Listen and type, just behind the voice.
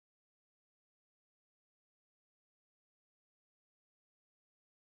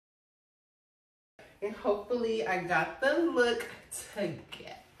and hopefully I got the look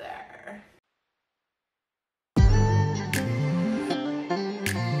together.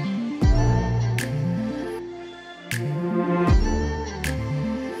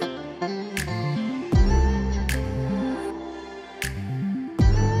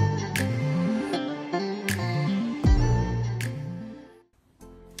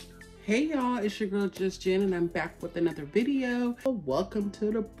 Hey y'all, it's your girl Just Jen and I'm back with another video. Welcome to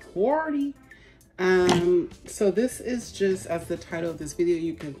the party. So this is just, as the title of this video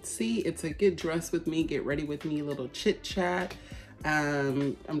you can see, it's a get dressed with me, get ready with me, little chit chat.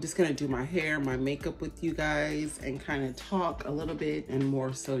 I'm just gonna do my hair, my makeup with you guys and kind of talk a little bit and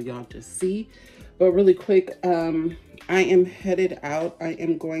more so y'all just see. But really quick, I am headed out. I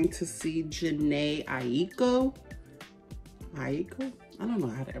am going to see Janae Aiko. I don't know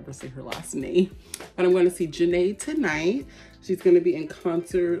how to ever say her last name, but I'm going to see Janae tonight. She's going to be in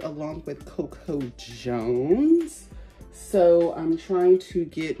concert along with Coco Jones. So I'm trying to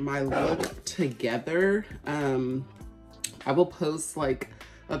get my look together. I will post like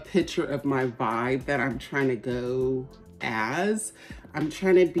a picture of my vibe that I'm trying to go as. I'm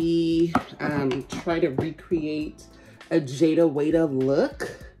trying to be, try to recreate a Jada Wada look.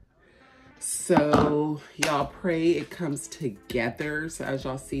 So y'all pray it comes together. So as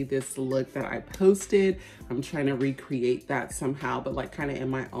y'all see this look that I posted, I'm trying to recreate that somehow, but like kind of in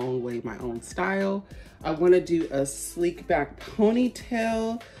my own way, my own style. I want to do a sleek back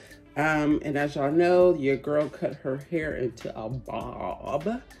ponytail. And as y'all know, your girl cut her hair into a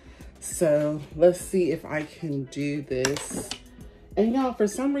bob. So let's see if I can do this. And y'all, for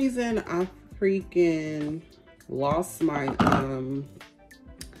some reason, I freaking lost my,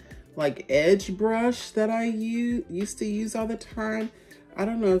 like edge brush that I used to use all the time. I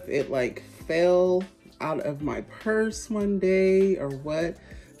don't know if it like fell out of my purse one day or what.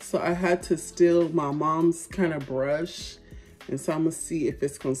 So I had to steal my mom's kind of brush. And so I'm gonna see if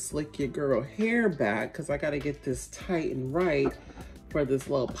it's gonna slick your girl hair back because I gotta get this tight and right for this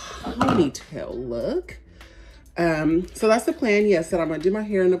little ponytail look. So that's the plan. Yes, that I'm gonna do my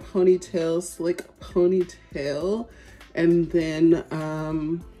hair in a ponytail, slick ponytail. And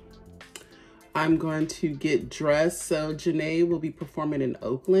then, I'm going to get dressed. So Janae will be performing in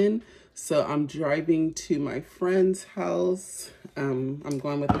Oakland. So I'm driving to my friend's house. I'm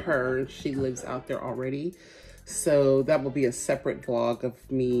going with her. She lives out there already. So that will be a separate vlog of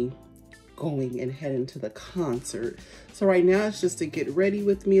me going and heading to the concert. So right now it's just to get ready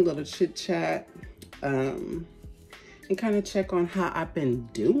with me, a little chit chat, and kind of check on how I've been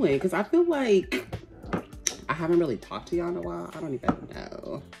doing. Cause I feel like I haven't really talked to y'all in a while. I don't even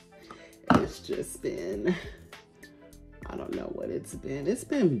know. It's just been, I don't know what it's been. It's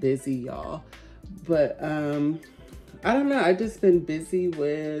been busy, y'all. But I don't know. I just been busy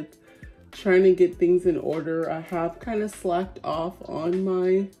with trying to get things in order. I have kind of slacked off on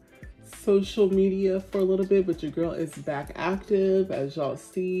my social media for a little bit, but your girl is back active. As y'all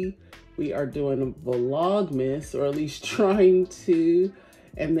see, we are doing Vlogmas, or at least trying to.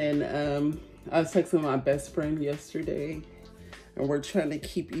 And then I was texting my best friend yesterday. And we're trying to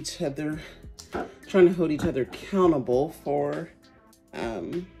keep each other, trying to hold each other accountable for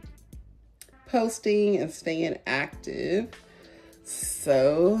posting and staying active.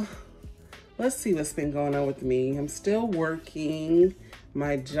 So let's see what's been going on with me. I'm still working.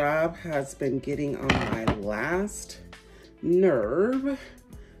 My job has been getting on my last nerve.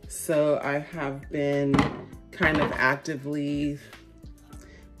 So I have been kind of actively,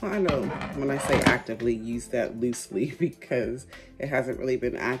 I know when I say actively, use that loosely because it hasn't really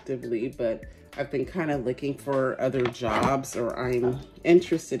been actively, but I've been kind of looking for other jobs, or I'm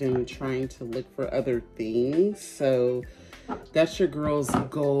interested in trying to look for other things. So that's your girl's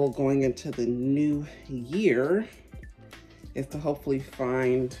goal going into the new year, is to hopefully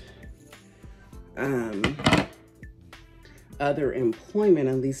find other employment,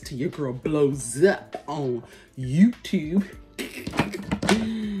 at least till your girl blows up on YouTube.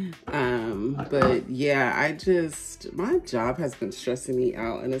 But yeah, my job has been stressing me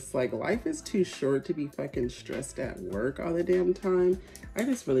out, and it's like life is too short to be fucking stressed at work all the damn time. I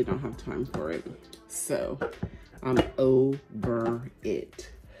just really don't have time for it. So I'm over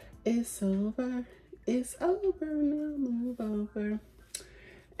it. It's over. It's over now. Move over.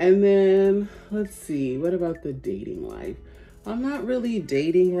 And then let's see, what about the dating life? I'm not really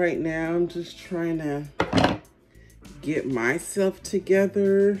dating right now. I'm just trying to get myself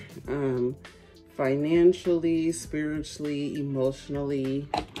together, financially, spiritually, emotionally,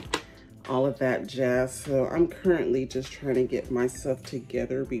 all of that jazz. So I'm currently just trying to get myself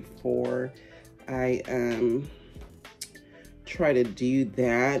together before I try to do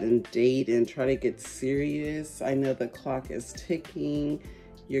that and date and try to get serious. I know the clock is ticking.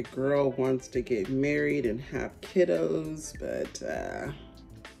 Your girl wants to get married and have kiddos, but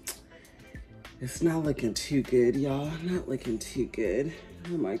it's not looking too good, y'all. Not looking too good.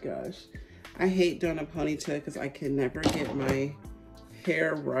 Oh my gosh. I hate doing a ponytail because I can never get my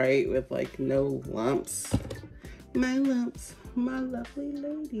hair right with like no lumps. My lumps, my lovely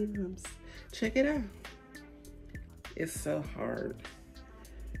lady lumps. Check it out. It's so hard.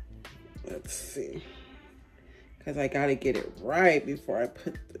 Let's see. Because I got to get it right before I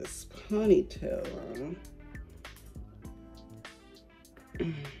put this ponytail on.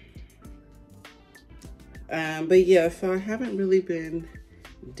 But yeah, so I haven't really been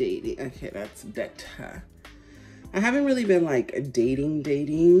dating. Okay, that's better. I haven't really been like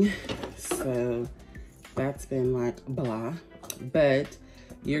dating. So that's been like blah. But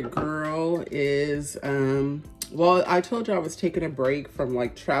your girl is, well, I told you I was taking a break from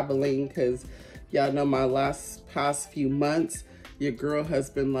like traveling because y'all know my past few months, your girl has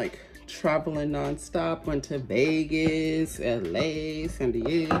been like traveling nonstop. Went to Vegas, LA, San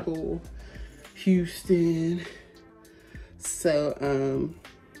Diego, Houston. So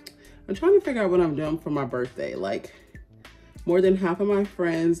I'm trying to figure out what I'm doing for my birthday. Like, more than half of my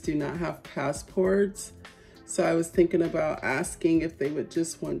friends do not have passports. So I was thinking about asking if they would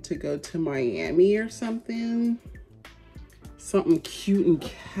just want to go to Miami or something. Something cute and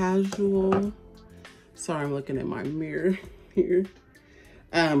casual. Sorry, I'm looking at my mirror here.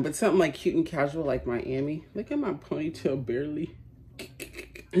 But something like cute and casual like Miami. Look at my ponytail barely.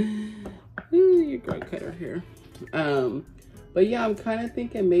 Ooh, your girl cut her hair. But yeah, I'm kind of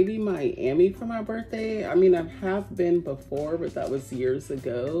thinking maybe Miami for my birthday. I mean, I have been before, but that was years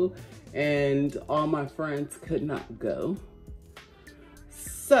ago. And all my friends could not go.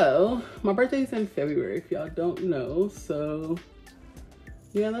 So, my birthday's in February, if y'all don't know. So,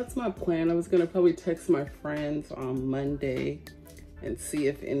 yeah, that's my plan. I was going to probably text my friends on Monday and see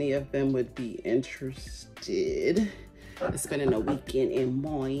if any of them would be interested in spending a weekend in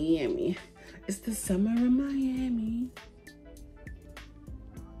Miami. It's the summer in Miami.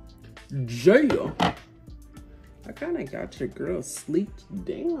 Yeah. I kind of got your girl sleeked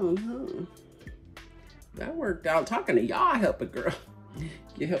down, huh? That worked out. Talking to y'all, help a girl.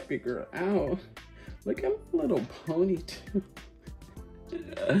 You help your girl out. Look at my little ponytail.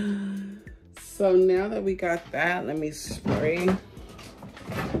 So now that we got that, let me spray.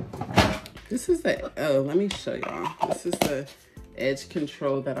 This is the, oh, let me show y'all. This is the edge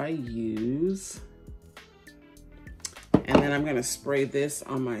control that I use. And then I'm gonna spray this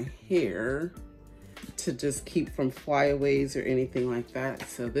on my hair to just keep from flyaways or anything like that.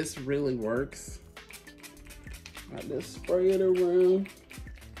 So this really works. I just spray it around.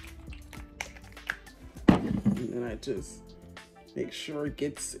 And then I just make sure it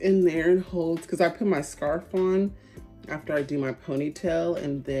gets in there and holds, because I put my scarf on after I do my ponytail,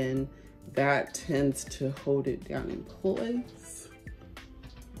 and then that tends to hold it down in place.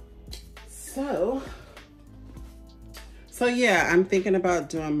 So yeah, I'm thinking about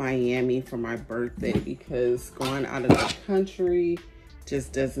doing Miami for my birthday because going out of the country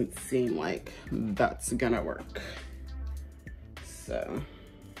just doesn't seem like that's gonna work. So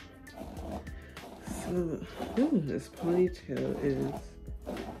ooh, this ponytail is,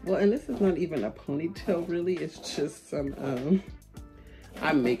 well, and this is not even a ponytail really, it's just some,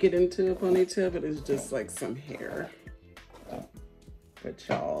 I make it into a ponytail, but it's just like some hair. But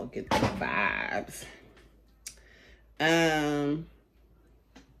y'all get the vibes.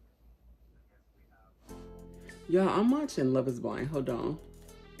 Y'all, I'm watching Love is Blind. Hold on.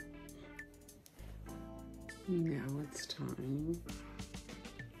 Now it's time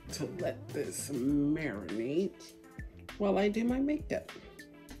to let this marinate while I do my makeup.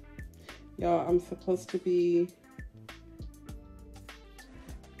 Y'all, I'm supposed to be,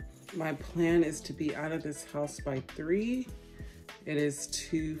 my plan is to be out of this house by 3. It is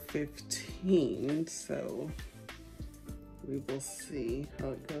 2:15, so we will see how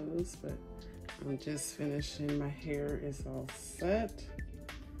it goes, but I'm just finishing. My hair is all set.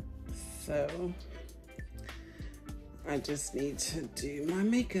 So I just need to do my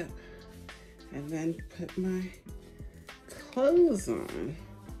makeup and then put my clothes on.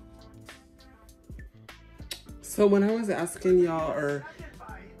 So when I was asking y'all or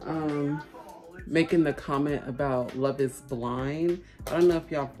making the comment about Love is Blind, I don't know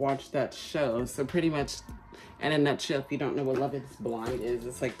if y'all watched that show. So pretty much in a nutshell, if you don't know what Love is Blind is,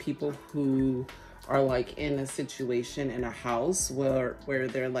 it's like people who are like in a situation in a house where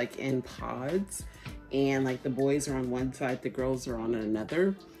they're like in pods, and like the boys are on one side, the girls are on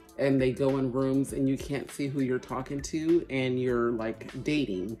another, and they go in rooms and you can't see who you're talking to and you're like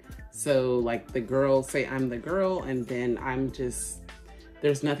dating. So like the girl, say I'm the girl, and then I'm just,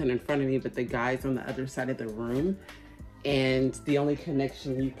 there's nothing in front of me but the guys on the other side of the room. And the only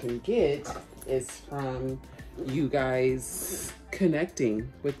connection you can get is from you guys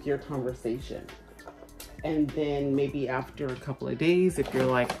connecting with your conversation. And then maybe after a couple of days, if you're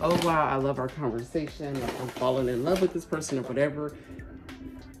like, oh wow, I love our conversation, like I'm falling in love with this person or whatever,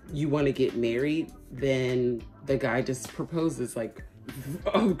 you want to get married, then the guy just proposes like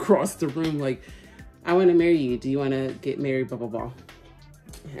across the room, like, I want to marry you. Do you want to get married? Blah, blah, blah.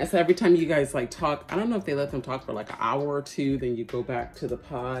 And so every time you guys like talk, I don't know if they let them talk for like an hour or two, then you go back to the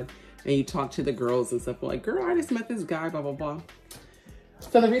pod and you talk to the girls and stuff like, girl, I just met this guy, blah, blah, blah.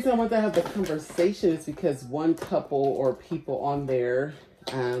 So the reason I want to have the conversation is because one couple or people on there,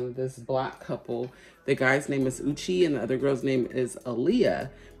 this black couple, the guy's name is Uchi and the other girl's name is Aaliyah.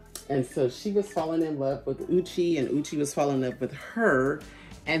 And so she was falling in love with Uchi and Uchi was falling in love with her.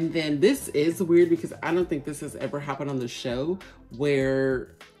 And then this is weird because I don't think this has ever happened on the show,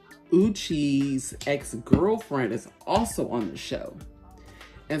 where Uchi's ex-girlfriend is also on the show.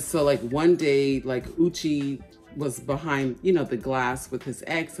 And so like one day, like Uchi was behind, you know, the glass with his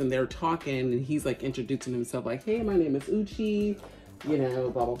ex and they're talking and he's like introducing himself like, hey, my name is Uchi, you know,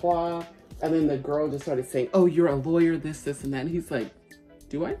 blah, blah, blah. And then the girl just started saying, oh, you're a lawyer, this, and that. And he's like,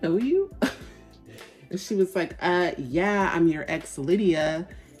 do I know you? And she was like, yeah, I'm your ex Lydia.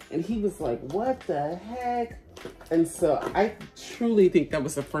 And he was like, what the heck? And so I truly think that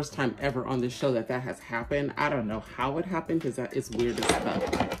was the first time ever on the show that that has happened. I don't know how it happened because that is weird as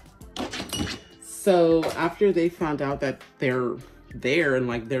fuck. So after they found out that they're there and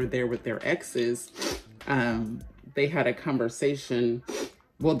like they're there with their exes, they had a conversation.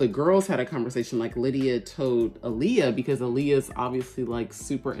 Well, the girls had a conversation, like Lydia told Aaliyah, because Aaliyah's obviously like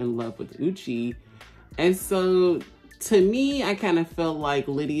super in love with Uchi. And so to me, I kind of felt like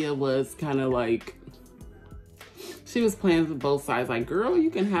Lydia was kind of like, she was playing with both sides. Like, girl, you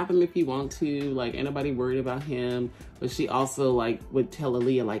can have him if you want to. Like, ain't nobody worried about him. But she also like would tell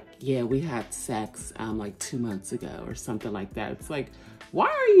Aaliyah like, yeah, we had sex like 2 months ago or something like that. It's like, why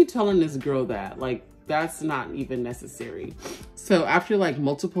are you telling this girl that? Like, that's not even necessary. So after like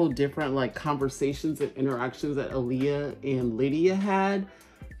multiple different like conversations and interactions that Aaliyah and Lydia had,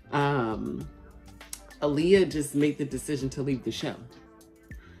 Aaliyah just made the decision to leave the show.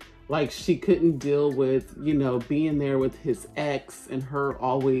 Like, she couldn't deal with, you know, being there with his ex and her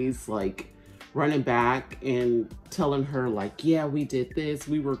always like running back and telling her like, yeah, we did this,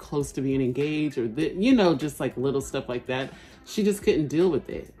 we were close to being engaged, or you know, just like little stuff like that. She just couldn't deal with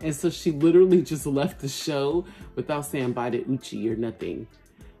it. And so she literally just left the show without saying bye to Uchi or nothing.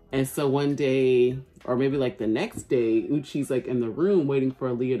 And so one day, or maybe like the next day, Uchi's like in the room waiting for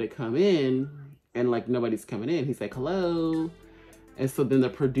Aaliyah to come in, and like nobody's coming in. He's like, hello. And so then the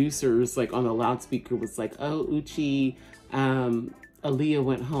producers like on the loudspeaker was like, oh, Uchi, Aaliyah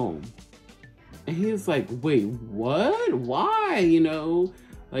went home. And he was like, wait, what? Why? You know,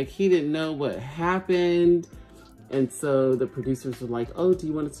 like he didn't know what happened. And so the producers were like, oh, do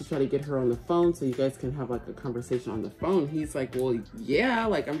you want us to try to get her on the phone so you guys can have like a conversation on the phone? He's like, well, yeah,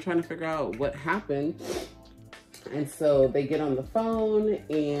 like I'm trying to figure out what happened. And so they get on the phone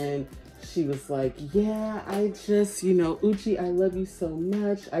and she was like, yeah, I just, you know, Uchi, I love you so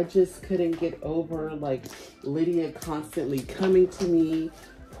much. I just couldn't get over like Lydia constantly coming to me,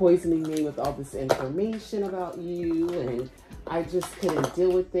 poisoning me with all this information about you, and I just couldn't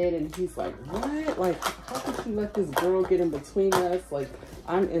deal with it. And he's like, what? Like, how could you let this girl get in between us? Like,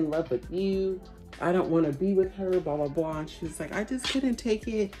 I'm in love with you. I don't want to be with her, blah, blah, blah. And she was like, I just couldn't take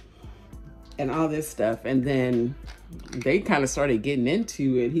it, and all this stuff. And then they kind of started getting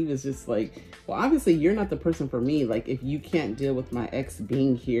into it. He was just like, well, obviously you're not the person for me. Like, if you can't deal with my ex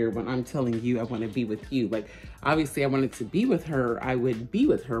being here when I'm telling you I want to be with you, like, obviously I wanted to be with her, I would be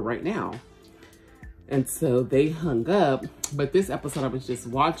with her right now. And so they hung up. But this episode I was just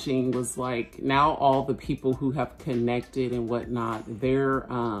watching was like, now all the people who have connected and whatnot, they're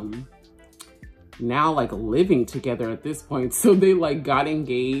now like living together at this point. So they like got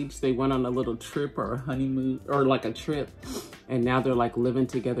engaged, they went on a little trip or a honeymoon or like a trip, and now they're like living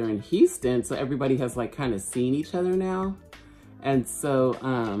together in Houston. So everybody has like kind of seen each other now. And so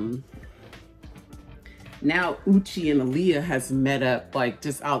now Uchi and Aaliyah has met up like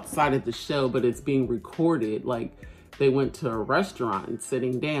just outside of the show, but it's being recorded. Like, they went to a restaurant and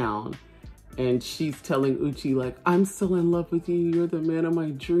sitting down, and she's telling Uchi like, I'm still in love with you. You're the man of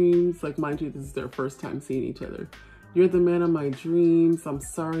my dreams. Like, mind you, this is their first time seeing each other. You're the man of my dreams. I'm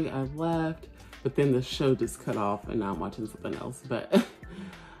sorry I left. But then the show just cut off and now I'm watching something else. But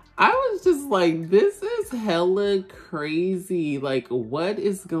was just like, this is hella crazy. Like, what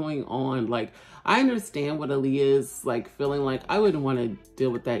is going on? Like, I understand what Aaliyah is like feeling like. I wouldn't want to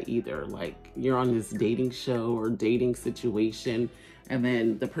deal with that either. Like, you're on this dating show or dating situation, and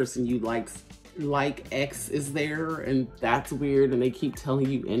then the person you like X is there, and that's weird, and they keep telling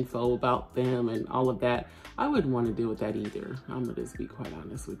you info about them and all of that. I wouldn't want to deal with that either. I'm gonna just be quite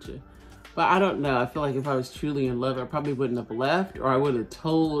honest with you. But I don't know. I feel like if I was truly in love, I probably wouldn't have left, or I would have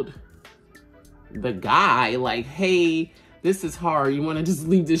told the guy, like, hey, this is hard. You want to just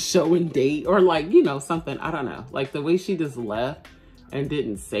leave this show and date? Or like, you know, something. I don't know. Like the way she just left and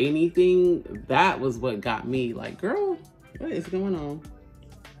didn't say anything, that was what got me like, girl, what is going on?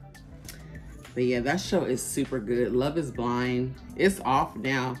 But yeah, that show is super good. Love is Blind. It's off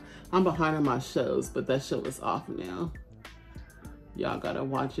now. I'm behind on my shows, but that show is off now. Y'all gotta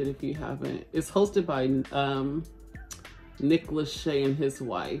watch it if you haven't. It's hosted by Nick Lachey and his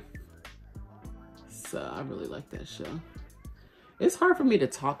wife. So I really like that show. It's hard for me to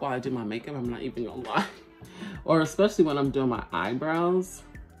talk while I do my makeup, I'm not even gonna lie. Or especially when I'm doing my eyebrows.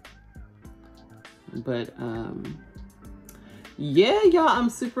 But yeah, y'all, I'm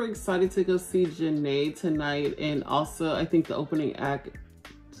super excited to go see Janae tonight. And also, I think the opening act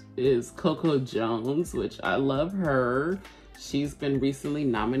is Coco Jones, which I love her. She's been recently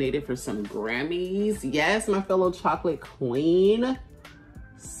nominated for some Grammys. Yes, my fellow chocolate queen.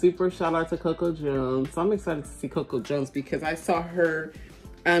 Super shout out to Coco Jones. So I'm excited to see Coco Jones because I saw her,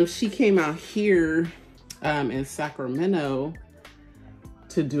 she came out here in Sacramento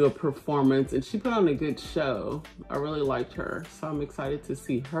to do a performance, and she put on a good show. I really liked her, so I'm excited to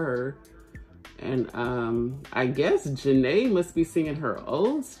see her. And I guess Janae must be singing her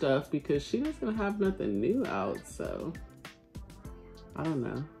old stuff because she doesn't have nothing new out, so I don't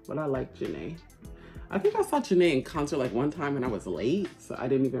know, but I like Janae. I think I saw Janae in concert like one time and I was late, so I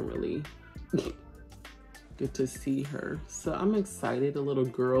didn't even really get to see her. So I'm excited, a little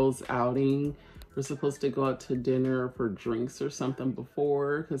girls outing. We're supposed to go out to dinner for drinks or something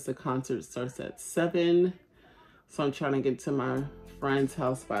before because the concert starts at 7. So I'm trying to get to my friend's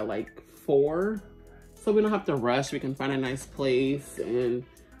house by like 4. So we don't have to rush. We can find a nice place and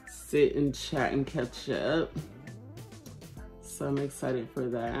sit and chat and catch up. So I'm excited for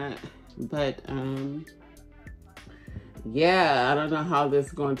that. But yeah, I don't know how this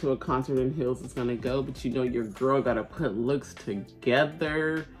going to a concert in Hills is gonna go, but you know your girl gotta put looks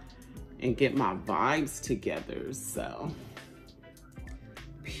together and get my vibes together, so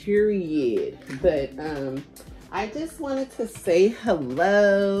period. But I just wanted to say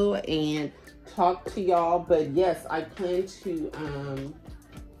hello and talk to y'all. But yes, I plan to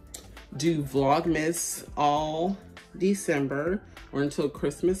do Vlogmas all December or until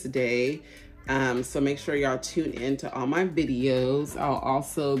Christmas Day. So make sure y'all tune in to all my videos. I'll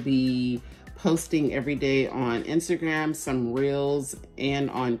also be posting every day on Instagram, some reels, and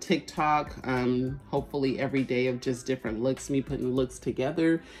on TikTok. Hopefully every day of just different looks, me putting looks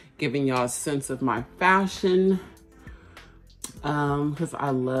together, giving y'all a sense of my fashion. Because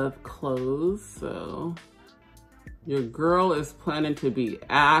I love clothes, so your girl is planning to be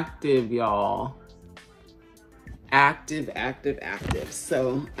active, y'all. Active.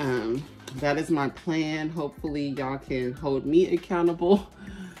 So that is my plan. Hopefully y'all can hold me accountable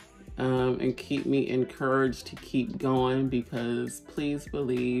and keep me encouraged to keep going, because please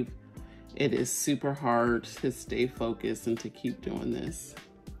believe it is super hard to stay focused and to keep doing this.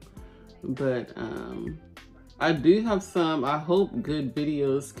 But I do have some, I hope, good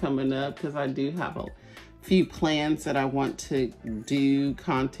videos coming up, because I do have a few plans that I want to do,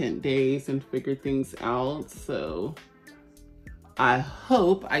 content days, and figure things out. So I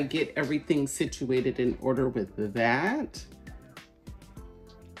hope I get everything situated in order with that.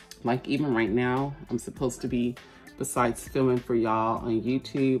 Like even right now, I'm supposed to be, besides filming for y'all on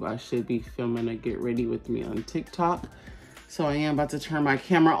YouTube, I should be filming a Get Ready With Me on TikTok. So I am about to turn my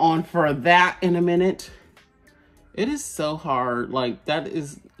camera on for that in a minute. It is so hard. Like, that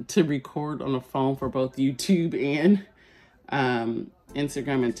is to record on a phone for both YouTube and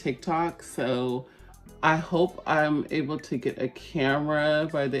Instagram and TikTok. So I hope I'm able to get a camera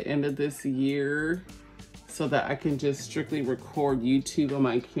by the end of this year so that I can just strictly record YouTube on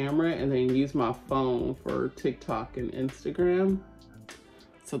my camera and then use my phone for TikTok and Instagram.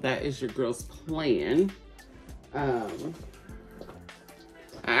 So that is your girl's plan. I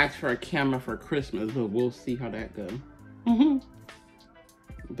asked for a camera for Christmas, but we'll see how that goes.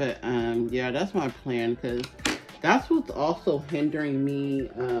 But yeah, that's my plan, because that's what's also hindering me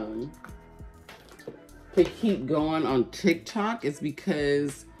to keep going on TikTok, is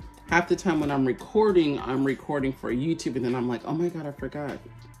because half the time when I'm recording for YouTube, and then I'm like, oh my God, I forgot.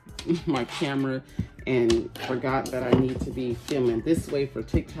 my camera and forgot that I need to be filming this way for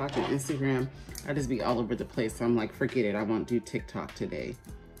TikTok and Instagram. I just be all over the place. So I'm like, forget it. I won't do TikTok today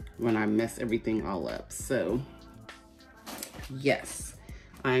when I mess everything all up. So yes,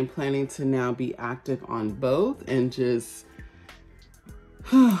 I'm planning to now be active on both and just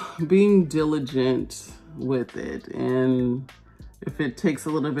being diligent with it. And if it takes a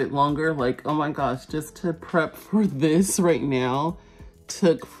little bit longer, like, oh my gosh, just to prep for this right now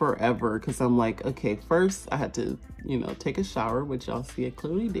took forever, because I'm like, okay, first I had to, you know, take a shower, which y'all see I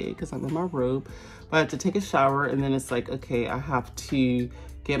clearly did because I'm in my robe, but I had to take a shower, and then it's like, okay, I have to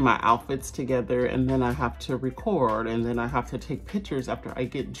get my outfits together, and then I have to record, and then I have to take pictures after I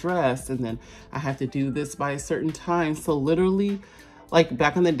get dressed, and then I have to do this by a certain time. So literally, like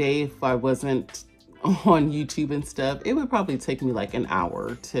back in the day, if I wasn't on YouTube and stuff, it would probably take me like an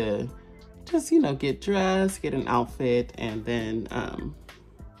hour to just, you know, get dressed, get an outfit, and then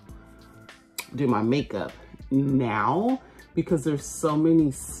do my makeup. Now, because there's so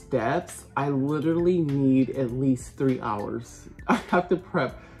many steps, I literally need at least 3 hours. I have to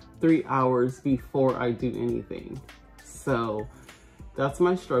prep 3 hours before I do anything. So that's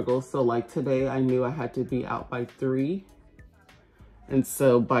my struggle. So like today, I knew I had to be out by 3. And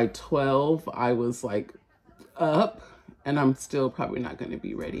so by 12, I was like up, and I'm still probably not gonna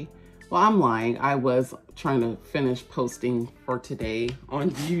be ready. Well, I'm lying. I was trying to finish posting for today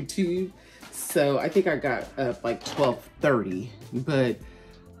on YouTube. So I think I got up like 12:30, but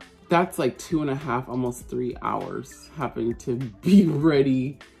that's like 2.5, almost 3 hours having to be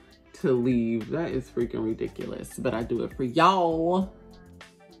ready to leave. That is freaking ridiculous, but I do it for y'all.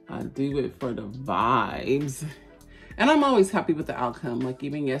 I do it for the vibes. And I'm always happy with the outcome. Like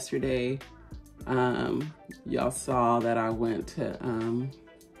even yesterday, y'all saw that I went to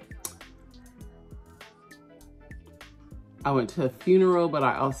a funeral, but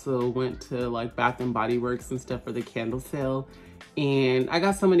I also went to like Bath and Body Works and stuff for the candle sale. And I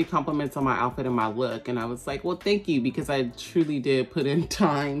got so many compliments on my outfit and my look. And I was like, well, thank you, because I truly did put in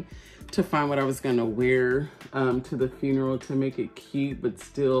time to find what I was gonna wear to the funeral to make it cute, but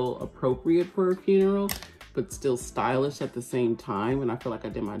still appropriate for a funeral, but still stylish at the same time. And I feel like I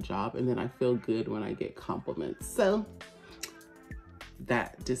did my job, and then I feel good when I get compliments. So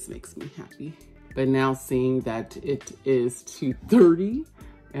that just makes me happy. But now seeing that it is 2:30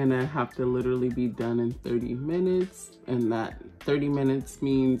 and I have to literally be done in 30 minutes, and that 30 minutes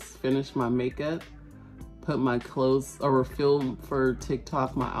means finish my makeup, put my clothes, or film for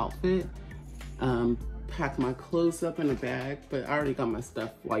TikTok my outfit, pack my clothes up in a bag, but I already got my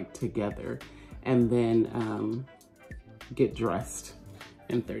stuff like together, and then get dressed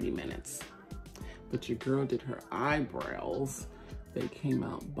in 30 minutes. But your girl did her eyebrows. They came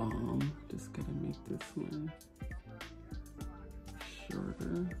out bomb. Just gonna make this one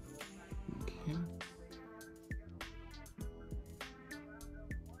shorter. Okay.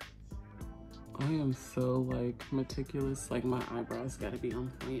 I am so like meticulous. Like my eyebrows gotta be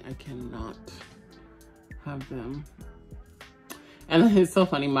on point. I cannot have them. And it's so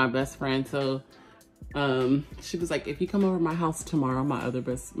funny, my best friend, so she was like, if you come over to my house tomorrow, my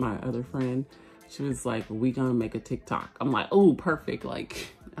other friend, she was like, we gonna make a TikTok. I'm like, oh, perfect.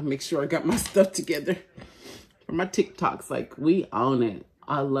 Like, I make sure I got my stuff together for my TikToks. Like, we own it.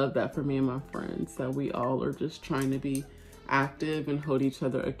 I love that for me and my friends. So we all are just trying to be active and hold each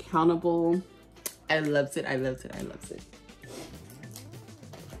other accountable. I loves it. I loves it. I loves it.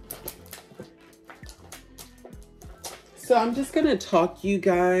 So I'm just gonna talk you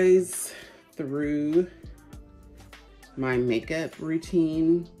guys through my makeup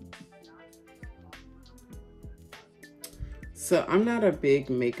routine. So I'm not a big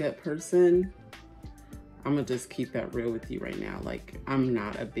makeup person. I'm gonna just keep that real with you right now. Like, I'm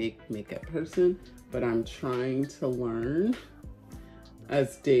not a big makeup person, but I'm trying to learn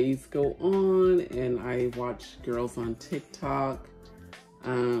as days go on, and I watch girls on TikTok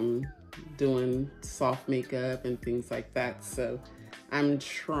doing soft makeup and things like that. So I'm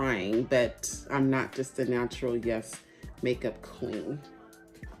trying, but I'm not just a natural, yes, makeup queen.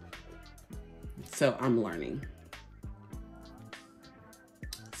 So I'm learning.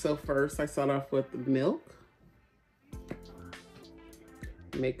 So first I start off with Milk.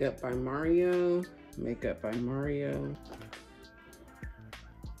 Makeup by Mario. Makeup by Mario.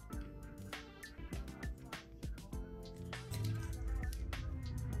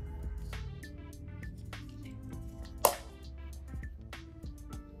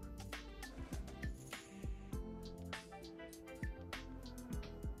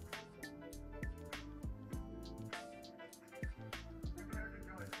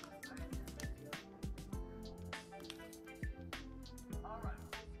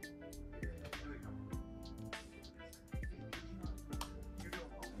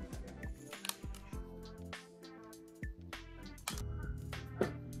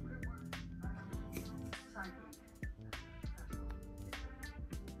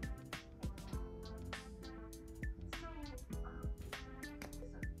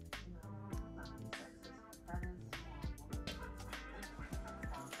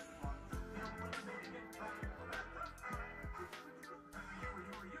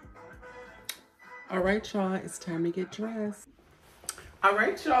 All right, y'all, it's time to get dressed. All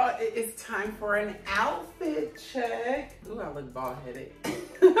right, y'all, it is time for an outfit check. Ooh, I look bald-headed.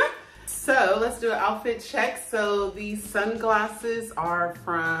 So let's do an outfit check. So these sunglasses are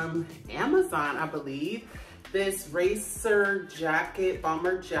from Amazon, I believe. This racer jacket,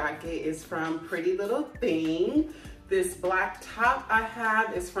 bomber jacket, is from Pretty Little Thing. This black top I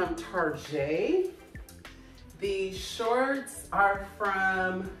have is from Target. The shorts are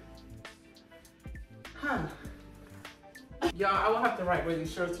from, y'all, I will have to write where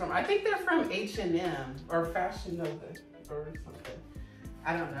these shorts from. I think they're from H&M or Fashion Nova or something.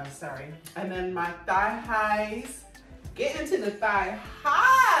 I don't know, sorry. And then my thigh highs, get into the thigh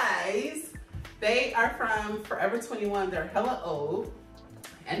highs. They are from Forever 21, they're hella old.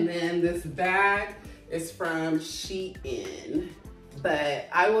 And then this bag is from Shein. But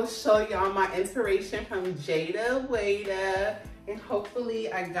I will show y'all my inspiration from Jada Wada. And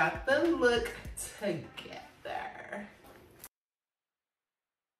hopefully I got the look together.